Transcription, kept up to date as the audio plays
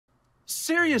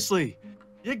seriously,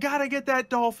 you gotta get that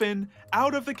dolphin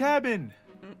out of the cabin.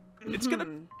 It's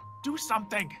gonna do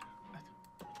something.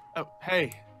 Oh,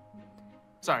 hey.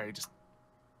 Sorry, just...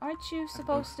 Aren't you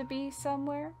supposed to be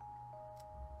somewhere?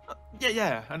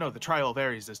 Yeah, I know. The trial of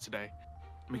Ares is today.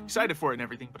 I'm excited for it and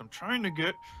everything, but I'm trying to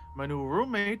get my new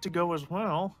roommate to go as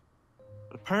well.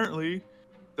 But apparently,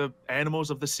 the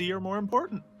animals of the sea are more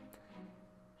important.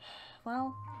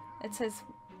 Well, it's his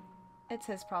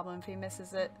problem if he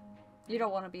misses it. You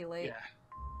don't want to be late.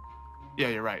 Yeah,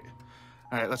 you're right.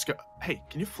 All right, let's go. Hey,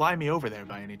 can you fly me over there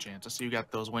by any chance? I see you got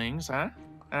those wings, huh?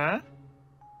 Huh?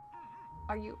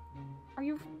 Are you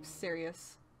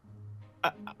serious?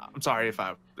 I'm sorry if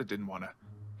I didn't want to.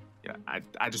 Yeah,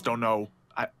 I just don't know.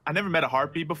 I never met a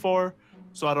harpy before,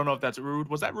 so I don't know if that's rude.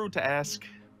 Was that rude to ask?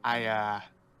 I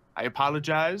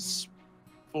apologize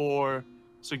for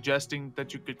suggesting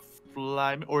that you could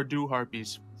fly me, or do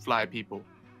harpies fly people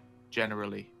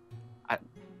generally? No.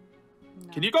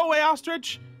 Can you go away,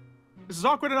 ostrich? This is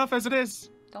awkward enough as it is.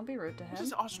 Don't be rude to him. What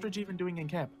is ostrich even doing in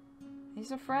camp?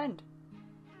 He's a friend.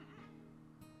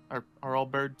 Are all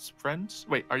birds friends?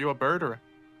 Wait, are you a bird or a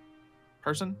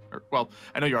person? Or, well,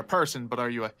 I know you're a person, but are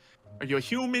you a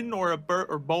human or a bird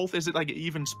or both? Is it like an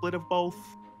even split of both?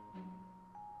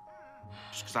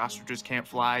 Just because ostriches can't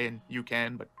fly and you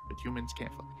can, but humans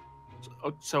can't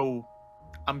fly. So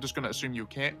I'm just gonna assume you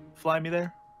can't fly me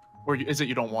there, or is it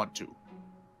you don't want to?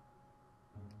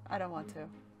 I don't want to.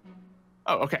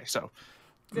 Oh, okay. So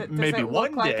Does maybe it look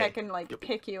one like day I can like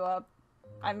pick you up?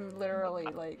 I'm literally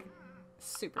like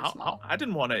super small. I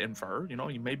didn't want to infer. You know,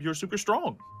 maybe you're super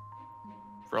strong.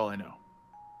 For all I know.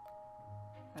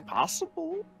 Okay.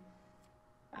 Possible.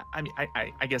 I mean,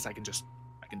 I guess I can just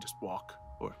walk,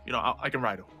 or you know, I can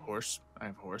ride a horse. I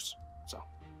have a horse, so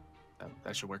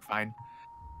that should work fine.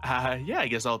 Yeah, I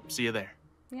guess I'll see you there.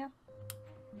 Yeah.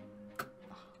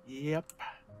 Yep.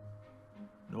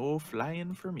 No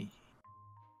flying for me.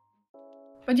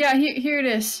 But yeah, here it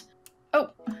is.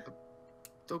 Oh.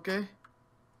 It's okay.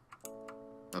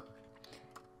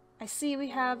 I see we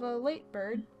have a late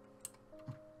bird.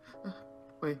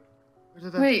 Wait. Where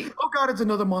did that... Wait. Oh god, it's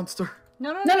another monster.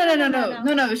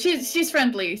 No. She's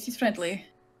friendly. She's friendly.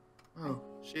 Oh,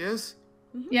 she is?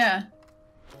 Mm-hmm. Yeah.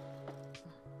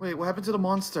 Wait, what happened to the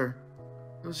monster?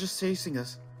 It was just chasing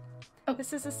us. Oh.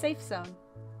 This is a safe zone.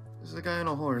 There's a guy on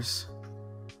a horse.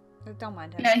 Don't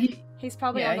mind him. Yeah, he's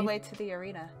probably on the way to the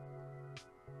arena.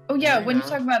 Oh yeah, when you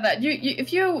talk about that,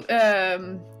 if you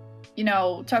you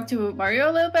know, talk to Mario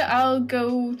a little bit, I'll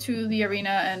go to the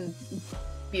arena and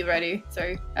be ready.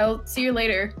 Sorry. I'll see you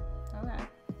later.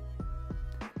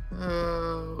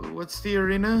 Okay. What's the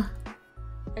arena?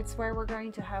 It's where we're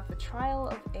going to have the trial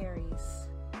of Ares.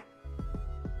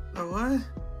 The what?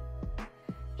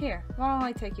 Here, why don't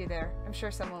I take you there? I'm sure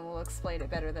someone will explain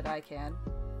it better than I can.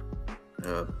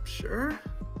 Sure.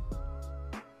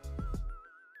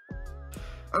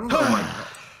 I don't know.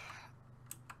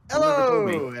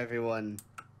 Hello, everyone.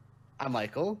 I'm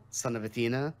Michael, son of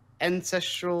Athena,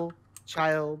 ancestral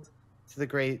child to the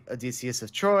great Odysseus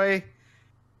of Troy.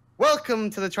 Welcome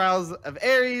to the Trials of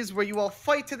Ares, where you all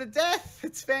fight to the death.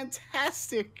 It's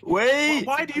fantastic. Wait,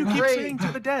 why do you keep saying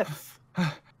to the death?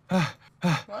 What?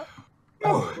 What?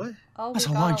 Oh, That's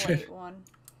we a got long a trip. late one.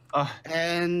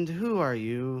 And who are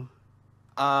you?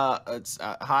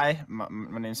 Hi,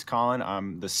 my name's Colin.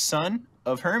 I'm the son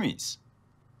of Hermes.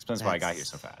 Explains why I got here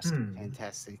so fast.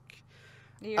 Fantastic.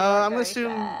 You I'm very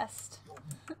assuming- fast.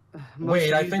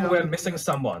 Wait, I think we're missing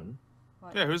someone.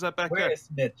 What? Yeah, who's that back there? Where is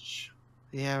Mitch?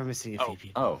 Yeah, we're missing a few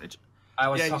people. Oh, I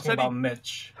was Yeah, you talking said about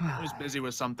Mitch. He was busy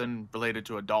with something related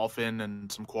to a dolphin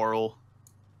and some coral.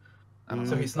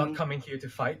 So he's not coming here to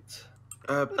fight?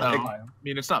 No, I I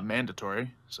mean, it's not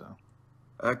mandatory, so.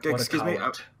 Excuse me.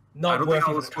 Not I don't worth think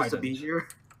I even was supposed to trident. be here.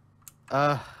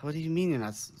 What do you mean you're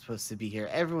not supposed to be here?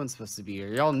 Everyone's supposed to be here.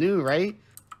 You're all new, right?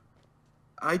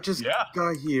 I just Yeah.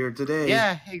 got here today.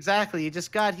 Yeah, exactly. You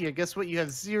just got here. Guess what? You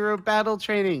have 0 battle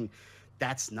training.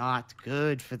 That's not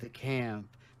good for the camp.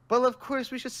 But of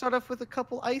course, we should start off with a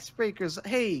couple icebreakers.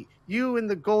 Hey, you in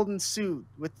the golden suit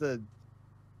with the...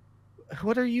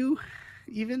 What are you,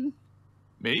 even?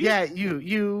 Me? Yeah,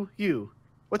 you.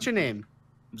 What's your name?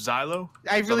 Xylo?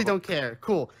 I really don't care.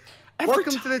 Cool.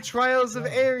 Welcome to the Trials of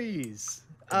Ares,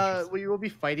 where you will be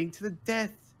fighting to the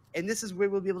death. And this is where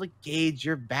we'll be able to gauge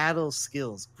your battle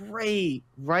skills. Great,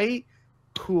 right?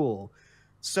 Cool.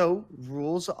 So,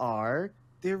 rules are,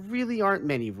 there really aren't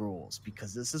many rules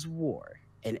because this is war.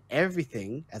 And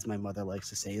everything, as my mother likes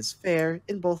to say, is fair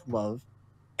in both love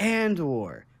and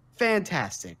war.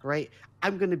 Fantastic, right?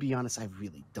 I'm going to be honest, I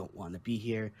really don't want to be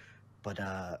here. But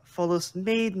Folos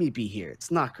made me be here. It's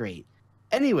not great.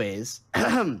 Anyways,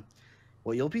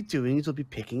 what you'll be doing is you'll be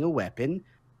picking a weapon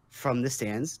from the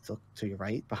stands to your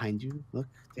right, behind you. Look,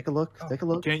 take a look, take a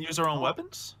look. Can't use our own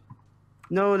weapons?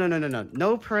 No.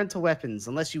 No parental weapons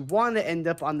unless you want to end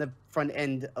up on the front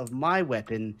end of my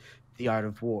weapon, the Art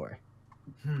of War.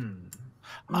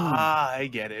 I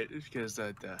get it. Because,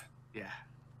 yeah.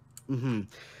 Mm-hmm.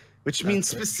 Which means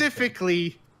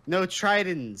specifically no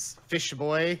tridents, fish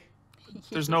boy.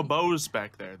 There's no bows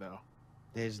back there, though.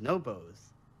 There's no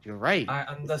bows. You're right. I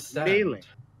understand. Melee.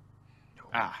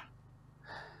 Ah.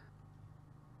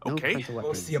 No Okay. parental We'll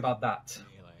weapons. see about that.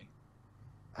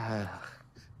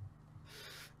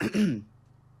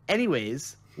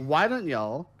 Anyways, why don't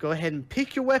y'all go ahead and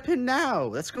pick your weapon now?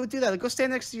 Let's go do that. Go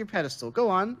stand next to your pedestal. Go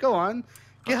on.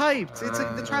 Get hyped. It's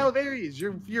like the trial of Ares.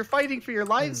 You're fighting for your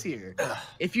lives here.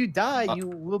 If you die, you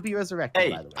will be resurrected. Hey,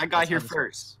 by the way. I got That's here how this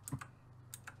first.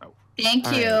 Thank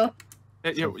All you. right.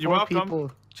 Hey, So you're 4 welcome.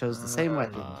 people chose the same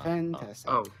weapon.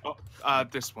 Fantastic.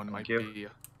 This one might you. be a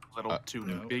little too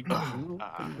big.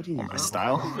 What do you Or need? my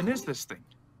style. What is this thing?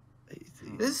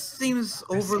 This seems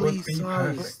This overly would be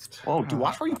sized. perfect. Whoa, dude,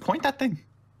 watch where you point that thing.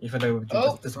 Even though it would be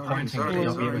Oh, disappointing sorry, to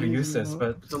not be able to sorry. use this,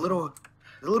 but It's a little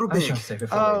I big. shall save it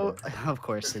for Oh, later. of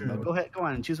course, Sidmo. Go ahead. Go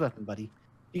on and choose weapon, buddy.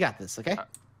 You got this, okay? Yo,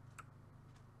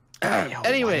 why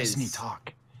Anyways. doesn't he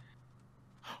talk?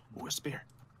 Ooh, a spear.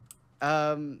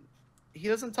 He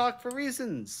doesn't talk for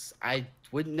reasons. I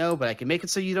wouldn't know, but I can make it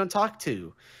so you don't talk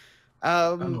to.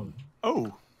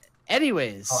 Oh.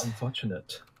 Anyways, How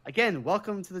unfortunate. again,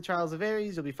 welcome to the Trials of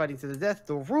Ares. You'll be fighting to the death.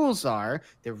 The rules are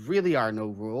there really are no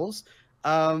rules.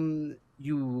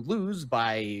 You lose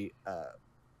by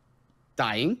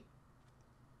dying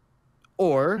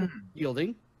or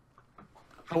yielding.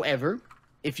 However,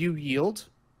 if you yield,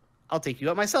 I'll take you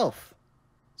out myself.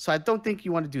 So I don't think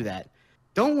you want to do that.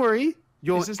 Don't worry,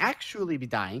 you'll Is this- actually be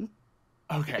dying.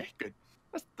 Okay, good.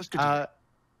 That's good. to hear.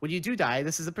 When you do die,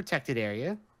 this is a protected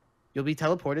area. You'll be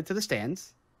teleported to the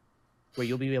stands, where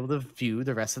you'll be able to view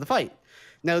the rest of the fight.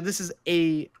 Now, this is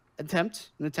an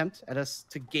attempt at us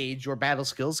to gauge your battle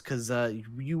skills, because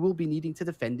you will be needing to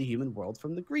defend the human world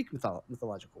from the Greek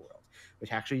mythological world,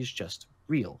 which actually is just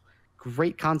real.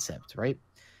 Great concept, right?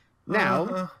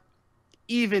 Now,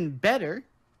 even better,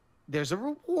 there's a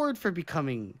reward for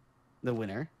becoming the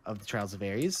winner of the Trials of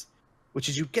Ares, which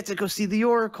is you get to go see the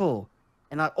Oracle.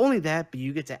 And not only that, but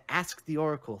you get to ask the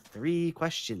Oracle 3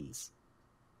 questions.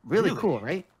 Really cool,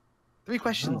 right? 3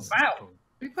 questions Wow.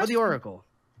 for the Oracle.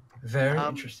 Very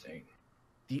Um, interesting.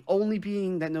 The only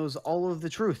being that knows all of the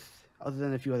truth, other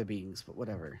than a few other beings, but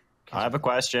whatever. I have a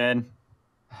question.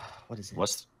 What is it?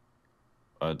 What's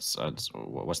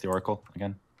the Oracle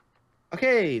again?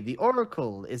 Okay, the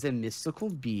Oracle is a mystical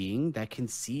being that can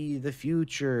see the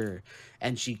future.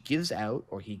 And she gives out,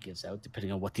 or he gives out,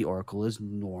 depending on what the Oracle is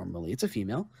normally. It's a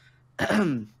female.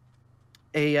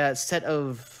 A set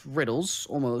of riddles,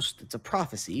 almost. It's a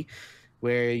prophecy,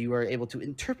 where you are able to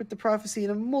interpret the prophecy in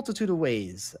a multitude of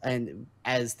ways. And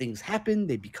as things happen,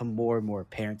 they become more and more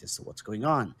apparent as to what's going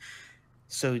on.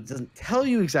 So it doesn't tell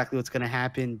you exactly what's going to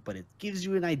happen, but it gives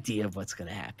you an idea of what's going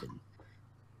to happen.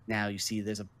 Now, you see,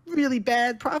 there's a really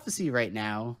bad prophecy right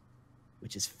now,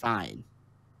 which is fine.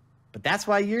 But that's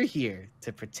why you're here,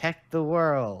 to protect the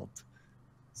world.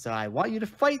 So I want you to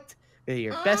fight with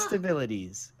your best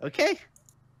abilities, okay?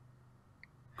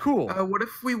 Cool. What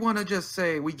if we want to just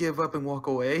say we give up and walk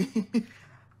away?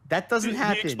 That doesn't He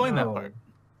happen. explained that No. part.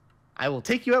 I will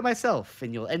take you out myself,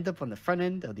 and you'll end up on the front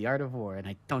end of the Art of War, and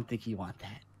I don't think you want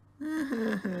that.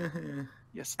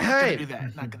 Yes, All not right. gonna do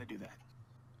that. Not gonna do that.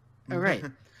 All right.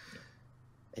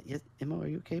 Yes, Emma, are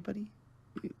you okay, buddy?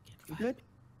 You good?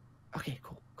 Okay,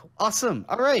 cool. Awesome.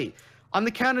 All right. On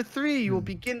the count of 3, you will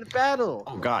begin the battle.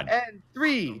 Oh God. And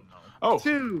 3, Oh,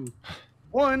 2,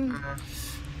 1,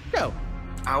 go.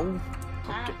 Ow.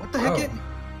 What the heck?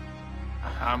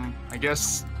 I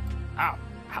guess. Ow.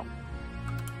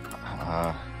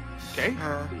 Okay.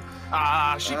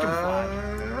 She can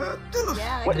fly.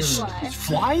 Yeah, What I is can she? fly. She's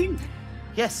flying?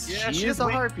 Yes, Yeah, she she's is a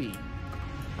weak. harpy.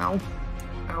 Ow.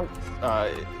 Ow. Ow.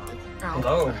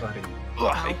 Hello, buddy.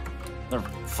 I never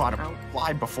fought a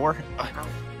fly before.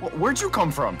 Where'd you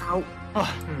come from? Ow.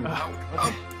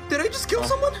 Hmm. Did I just kill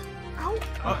someone? Ow.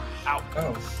 Ow.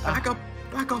 Oh. Back up.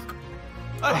 Back off.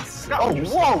 Oh,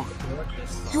 whoa!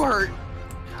 You hurt.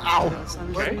 Ow.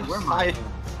 Okay. Where am I?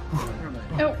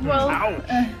 Oh, well. Ow.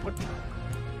 uh,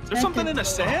 Is there something in the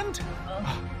sand?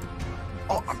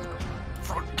 Oh, I'm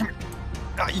come here.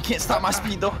 You can't stop my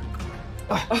speed though.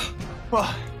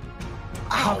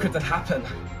 How could that happen?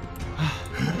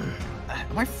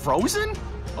 Am I frozen?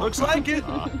 Looks like it.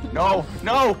 No.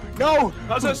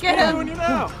 How's that Get spear him. doing you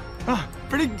now?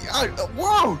 Pretty.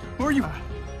 Whoa! Who are you?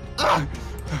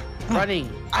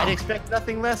 Running. I'd expect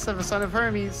nothing less of a son of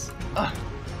Hermes. Come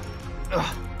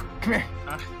here.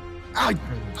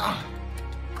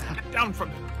 Get down from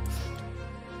him.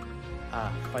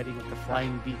 Fighting with the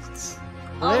flying beasts.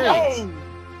 Oh, Hilarious.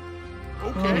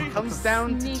 Okay. It comes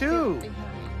down to Sneak it 2. behind.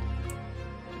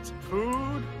 Get some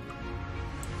food.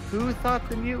 Who thought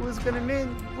the mute was gonna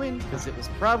win? Because it was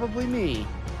probably me.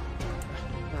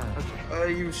 Are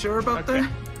you sure about Okay.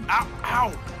 that? Ow! Ow!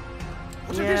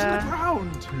 What's your face in the Yeah.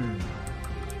 ground?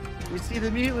 You see,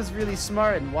 the mute was really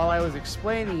smart, and while I was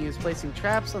explaining, he was placing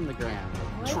traps on the ground.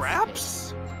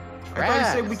 Traps? I thought you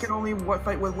said we Traps. can only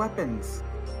fight with weapons.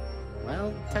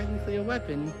 Well, technically a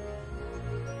weapon.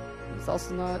 It's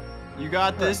also not. You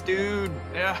got this, dude.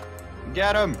 Yeah.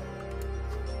 Get him.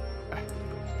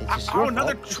 It's just Ow, your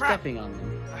another fault for trap. stepping on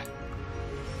them.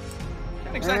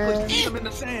 Can't exactly keep them in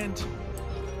the sand.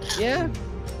 Yeah.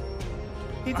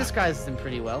 He disguised them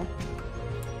pretty well.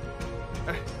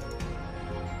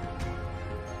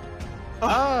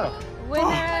 Oh,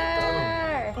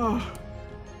 Winner! Oh,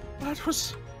 that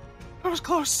was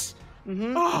close.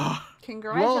 mm-hmm. Oh,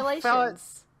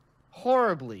 Congratulations.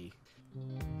 Horribly.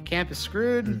 Camp is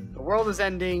screwed. The world is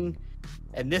ending,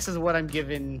 and this is what I'm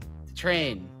given to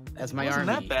train as my wasn't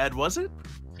army. that bad, was it?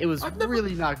 It was I've never-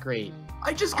 really not great.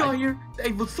 I just got here.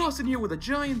 Hey, Lasauce in here with a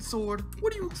giant sword.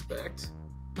 What do you expect?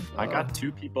 I got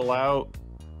 2 people out.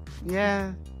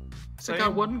 Yeah, I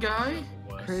got one guy.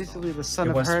 crazily the son It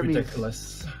of was Hermes.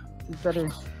 ridiculous. Did better.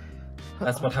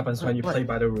 That's what happens when you What? play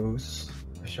by the rules.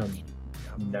 I should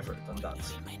have never done that.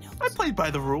 I played by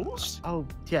the rules. Oh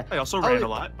yeah. I also Oh, ran it- a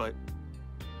lot, but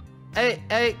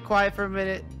Hey, quiet for a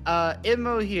minute.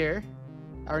 Immo here,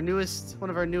 one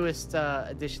of our newest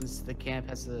additions to the camp,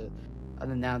 has an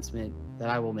announcement that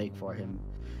I will make for him.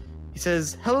 He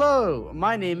says, "Hello,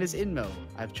 my name is Inmo.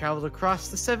 I've traveled across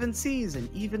the 7 seas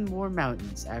and even more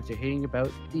mountains after hearing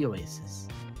about the Oasis.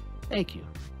 Thank you."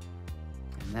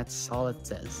 And that's all it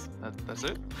says. that's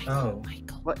it. Oh.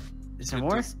 What? Is there Good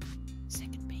more? to-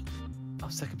 Second page. Oh,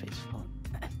 second page. Hold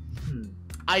on. Hmm.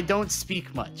 I don't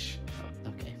speak much. Oh,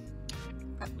 okay.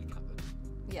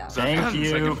 Yeah. Is that Thank the you.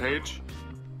 Second page.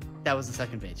 That was the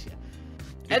second page, yeah.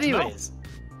 Good to know. Anyways,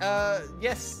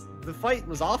 yes, the fight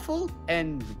was awful,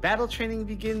 and battle training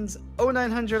begins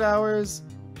 0900 hours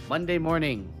Monday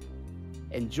morning.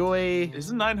 Enjoy.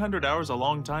 Isn't 900 hours a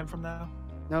long time from now?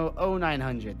 No,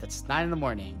 0900. That's 9 in the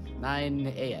morning, 9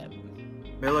 a.m.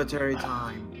 Military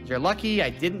time. You're lucky I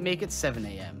didn't make it 7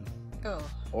 a.m. Oh.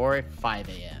 or 5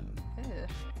 a.m. Ew.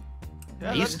 Yeah,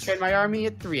 I used to that's train my army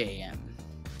at 3 a.m.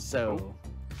 So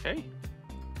okay.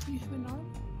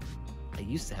 I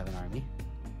used to have an army.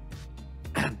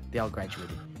 They all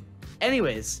graduated.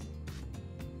 Anyways,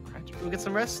 go get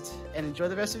some rest and enjoy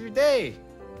the rest of your day.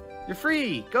 You're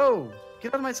free. Go.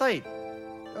 Get out of my sight.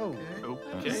 Go.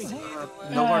 Okay.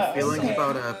 No hard feelings okay.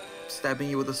 about stabbing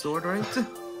you with a sword, right?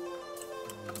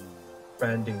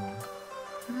 Branding.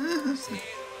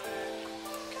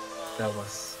 That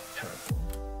was terrible.